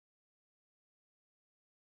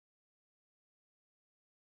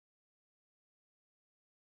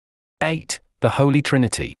8. The Holy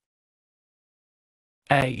Trinity.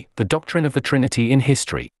 A. The doctrine of the Trinity in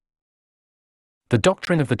history. The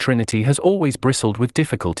doctrine of the Trinity has always bristled with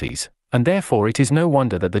difficulties, and therefore it is no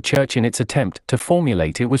wonder that the Church in its attempt to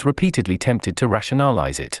formulate it was repeatedly tempted to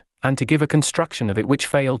rationalize it, and to give a construction of it which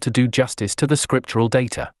failed to do justice to the scriptural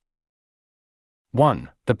data. 1.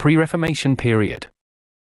 The pre-Reformation period.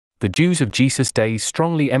 The Jews of Jesus' days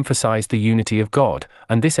strongly emphasized the unity of God,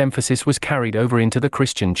 and this emphasis was carried over into the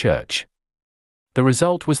Christian Church. The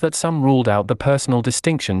result was that some ruled out the personal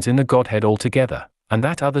distinctions in the Godhead altogether, and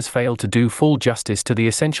that others failed to do full justice to the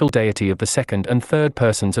essential deity of the second and third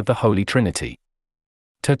persons of the Holy Trinity.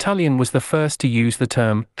 Tertullian was the first to use the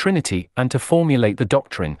term Trinity and to formulate the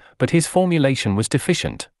doctrine, but his formulation was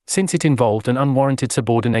deficient, since it involved an unwarranted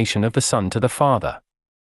subordination of the Son to the Father.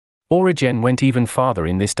 Origen went even farther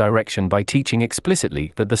in this direction by teaching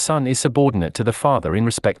explicitly that the Son is subordinate to the Father in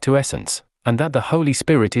respect to essence, and that the Holy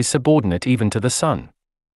Spirit is subordinate even to the Son.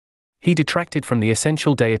 He detracted from the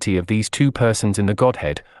essential deity of these two persons in the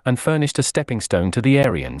Godhead, and furnished a stepping stone to the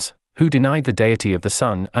Arians, who denied the deity of the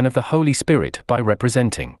Son and of the Holy Spirit by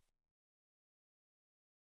representing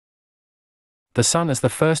the Son as the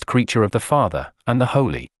first creature of the Father, and the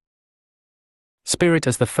Holy Spirit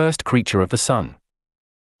as the first creature of the Son.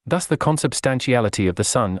 Thus the consubstantiality of the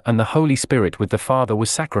Son and the Holy Spirit with the Father was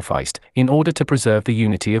sacrificed, in order to preserve the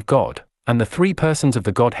unity of God, and the three persons of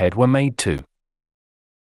the Godhead were made to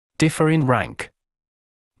differ in rank.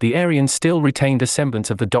 The Arians still retained a semblance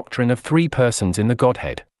of the doctrine of three persons in the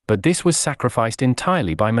Godhead, but this was sacrificed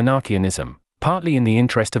entirely by monarchianism, partly in the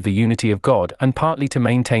interest of the unity of God and partly to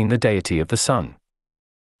maintain the deity of the Son.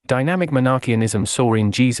 Dynamic monarchianism saw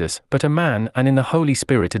in Jesus but a man and in the Holy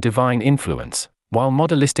Spirit a divine influence, while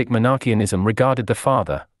modalistic monarchianism regarded the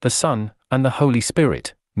Father, the Son, and the Holy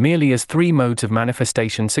Spirit merely as three modes of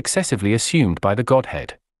manifestation successively assumed by the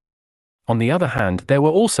Godhead. On the other hand, there were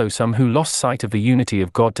also some who lost sight of the unity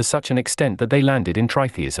of God to such an extent that they landed in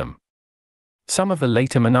tritheism. Some of the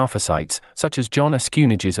later Monophysites, such as John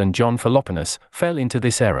Ascuniges and John Philoponus, fell into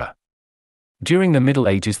this error. During the Middle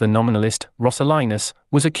Ages the nominalist, Roscellinus,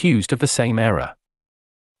 was accused of the same error.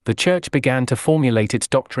 The Church began to formulate its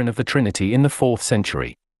doctrine of the Trinity in the 4th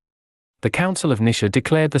century. The Council of Nicaea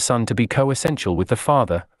declared the Son to be co-essential with the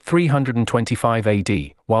Father, 325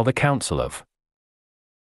 AD, while the Council of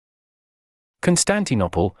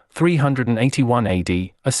Constantinople, 381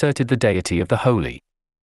 AD, asserted the deity of the Holy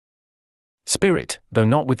Spirit, though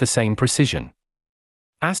not with the same precision.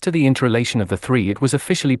 As to the interrelation of the three, it was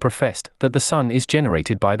officially professed that the Son is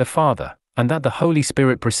generated by the Father, and that the Holy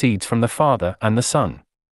Spirit proceeds from the Father and the Son.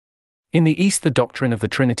 In the East the doctrine of the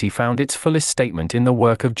Trinity found its fullest statement in the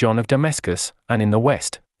work of John of Damascus, and in the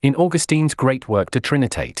West, in Augustine's great work De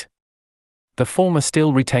Trinitate. The former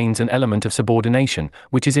still retains an element of subordination,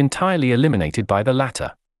 which is entirely eliminated by the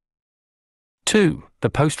latter. 2. The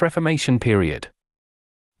post-Reformation period.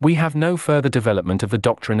 We have no further development of the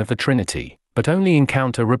doctrine of the Trinity, but only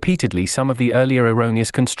encounter repeatedly some of the earlier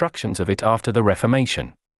erroneous constructions of it after the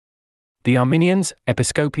Reformation. The Arminians,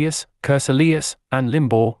 Episcopius, Curselius, and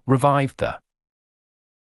Limbaugh, revived the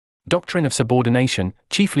doctrine of subordination,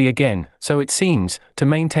 chiefly again, so it seems, to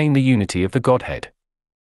maintain the unity of the Godhead.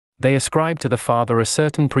 They ascribe to the Father a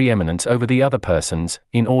certain preeminence over the other persons,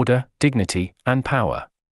 in order, dignity, and power.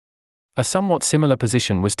 A somewhat similar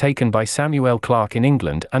position was taken by Samuel Clarke in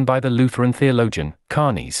England and by the Lutheran theologian,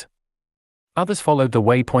 Carnes. Others followed the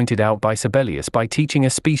way pointed out by Sibelius by teaching a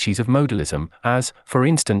species of modalism, as, for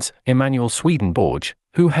instance, Emanuel Swedenborg,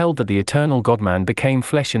 who held that the eternal God-man became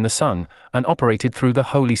flesh in the Son, and operated through the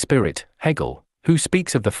Holy Spirit, Hegel, who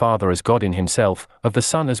speaks of the Father as God in himself, of the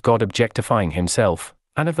Son as God objectifying himself,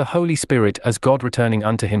 and of the Holy Spirit as God returning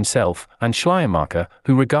unto himself, and Schleiermacher,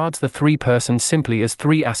 who regards the three persons simply as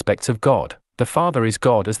three aspects of God. The Father is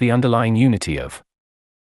God as the underlying unity of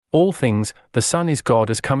all things, the Son is God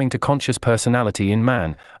as coming to conscious personality in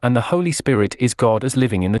man, and the Holy Spirit is God as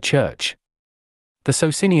living in the Church. The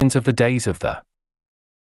Socinians of the days of the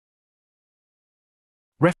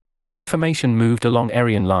Reformation moved along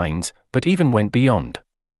Arian lines, but even went beyond.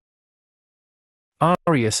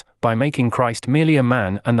 Arius, by making Christ merely a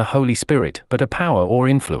man and the Holy Spirit but a power or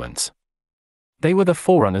influence. They were the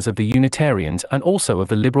forerunners of the Unitarians and also of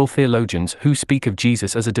the liberal theologians who speak of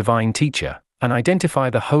Jesus as a divine teacher, and identify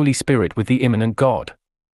the Holy Spirit with the immanent God.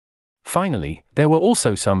 Finally, there were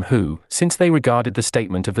also some who, since they regarded the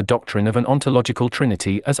statement of the doctrine of an ontological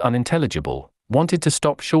Trinity as unintelligible, wanted to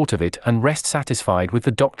stop short of it and rest satisfied with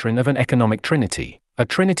the doctrine of an economic Trinity, a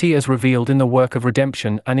Trinity as revealed in the work of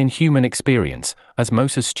redemption and in human experience, as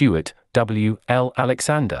Moses Stewart, W. L.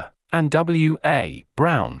 Alexander, and W. A.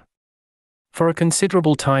 Brown For a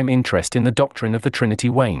considerable time interest in the doctrine of the Trinity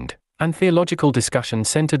waned, and theological discussion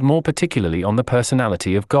centered more particularly on the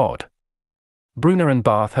personality of God. Brunner and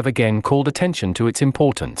Barth have again called attention to its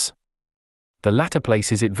importance. The latter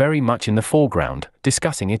places it very much in the foreground,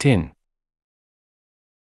 discussing it in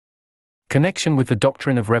connection with the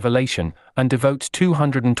doctrine of revelation, and devotes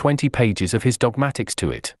 220 pages of his dogmatics to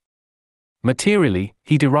it. Materially,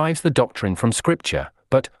 he derives the doctrine from Scripture,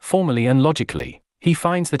 but, formally and logically, he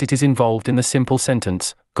finds that it is involved in the simple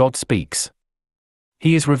sentence, God speaks.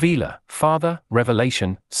 He is revealer, Father,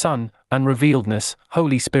 revelation, Son, and revealedness,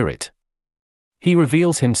 Holy Spirit. He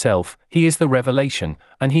reveals himself, he is the revelation,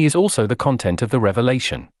 and he is also the content of the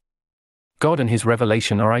revelation. God and his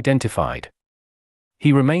revelation are identified.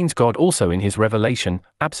 He remains God also in his revelation,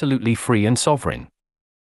 absolutely free and sovereign.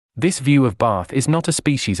 This view of Barth is not a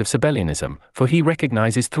species of Sabellianism, for he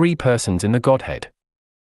recognizes three persons in the Godhead.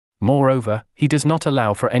 Moreover, he does not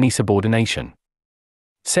allow for any subordination.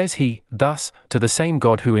 Says he, thus, to the same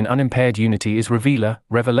God who in unimpaired unity is revealer,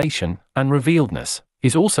 revelation, and revealedness,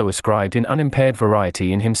 is also ascribed in unimpaired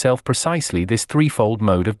variety in himself precisely this threefold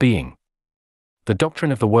mode of being. The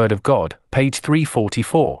Doctrine of the Word of God, page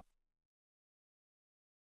 344.